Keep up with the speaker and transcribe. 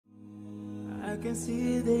I can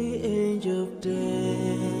see the angel of death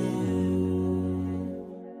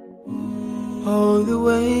all the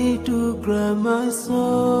way to grab my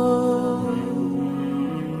soul.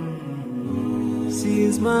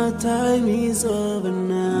 Since my time is over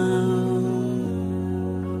now,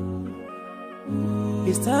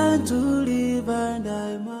 it's time to leave and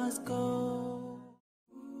I must go.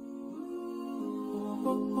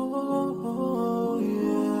 Oh,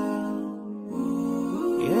 yeah.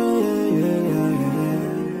 Yeah, yeah, yeah,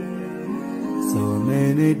 yeah. So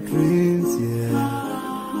many dreams,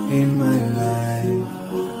 yeah, in my life.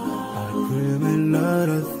 I dream a lot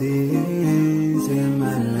of things in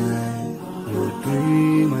my life. You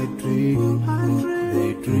dream, I dream,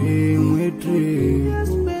 they dream, we dream.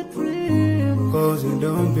 Cause we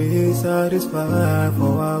don't be satisfied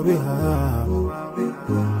for what we have.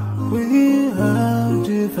 We have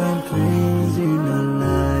different dreams in our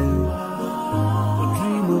life. We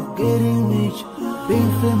dream of getting rich,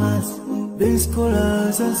 being famous, being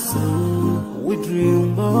scholars and so. We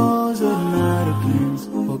dream about ordinary dreams,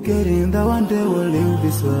 forgetting that one day we'll leave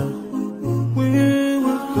this world. We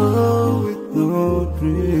will go with no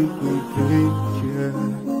dream, we dream, yeah.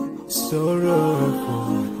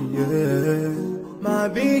 Sorrowful, yeah. My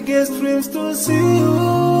biggest dream's to see you,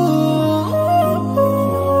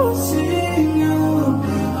 see you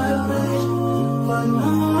be my best, but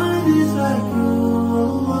no one is like you.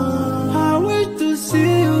 I wish to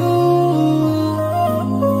see you,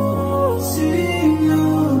 see you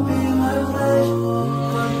be my best,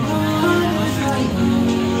 but no one is like you.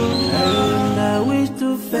 And I wish to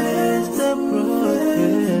face the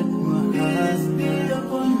prophet Muhammad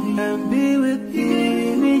and be with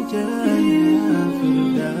him in Jannah.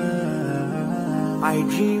 I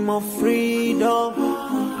dream of freedom,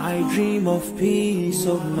 I dream of peace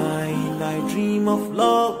of mind, I dream of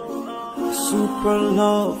love,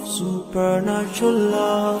 supernatural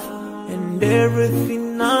love, and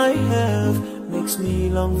everything I have makes me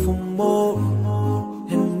long for more.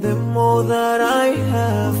 And the more that I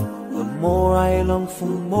have, the more I long for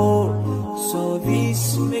more. So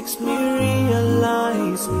this makes me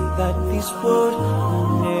realize that this world will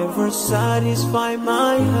never satisfy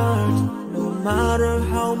my heart, no matter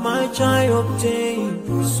how much I obtain.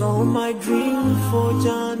 So my dream for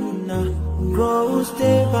Jannah grows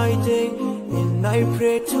day by day, and I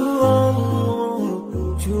pray to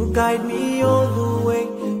Allah to guide me all the way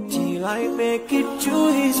till I make it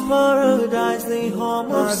to His paradise, the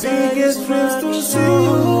home of biggest dreams to see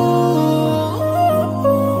you,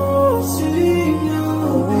 see you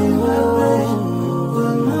be my best,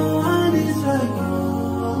 but no one is like you.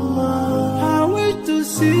 I wish to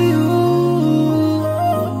see you,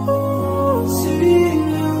 see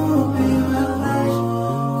you be my best,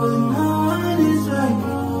 but no one is like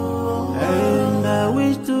you. And I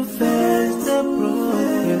wish to face the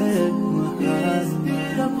prophet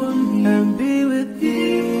Muhammad and be with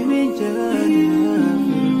him in Jannah.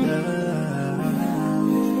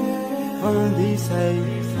 On this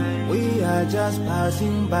side, we are just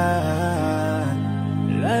passing by,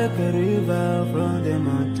 like a river from the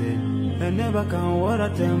mountain, and never can water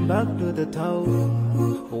turn back to the town.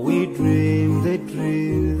 We dream the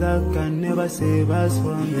dream that can never save us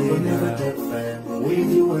from the negative.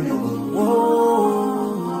 With you and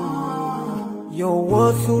your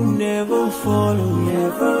worth will never follow you.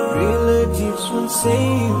 Relatives won't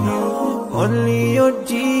save you. Only your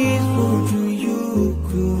deeds will do you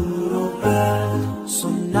good or bad. So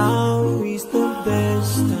now is the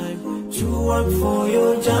best time to work for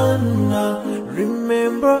your Jannah.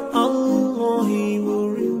 Remember Allah, He will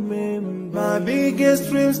remember. My biggest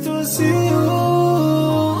dream's to see you,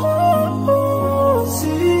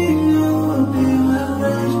 see you be my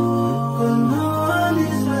best, but no one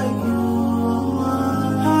is like you.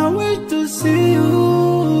 I wish to see you,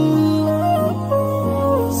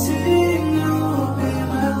 see you be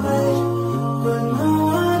my best, but no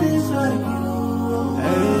one is like you.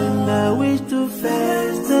 And I wish to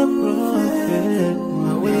face the prophet,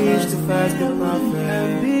 I wish to face the prophet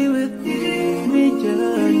and be with him in Jannah.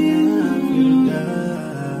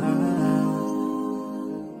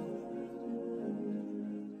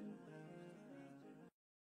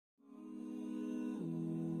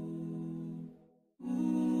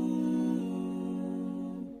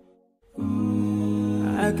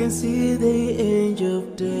 I can see the angel of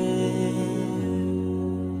death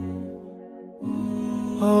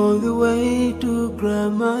all the way to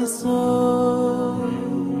grab my soul.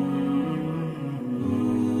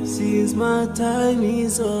 Since my time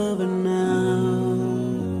is over now,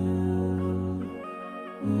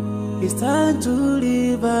 it's time to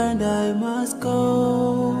leave and I must go.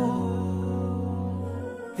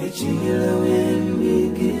 A chilly wind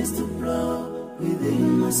begins to blow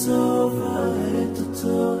within my soul from head to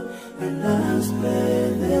toe, and love's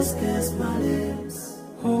breath escapes my lips.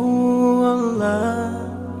 Oh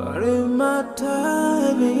Allah, but if my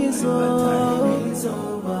time is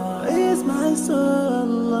over, it's my soul,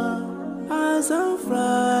 Allah, as I'm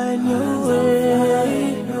flying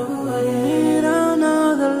away. In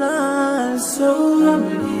another line, so I'm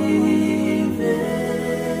leaving.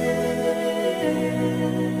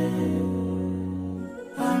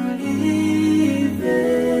 I'm leaving.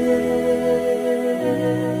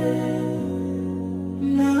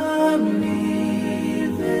 I'm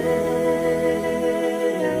leaving.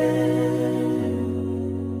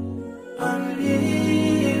 I'm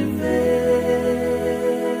leaving.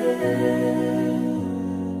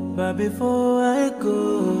 But before I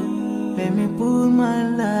go, let me put my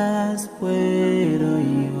last word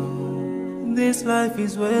on you. This life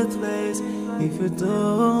is worthless if you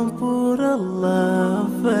don't put Allah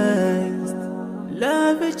first.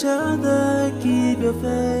 Love each other, keep your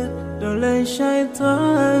faith. Don't let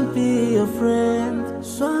shaitan be your friend.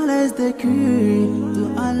 Swallow the key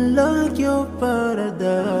to unlock your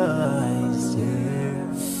paradise. Yeah.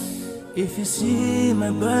 If you see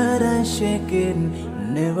my burden shaking,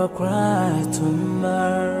 never cry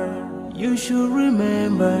tomorrow. You should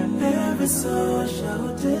remember every soul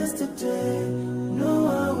shall taste the day.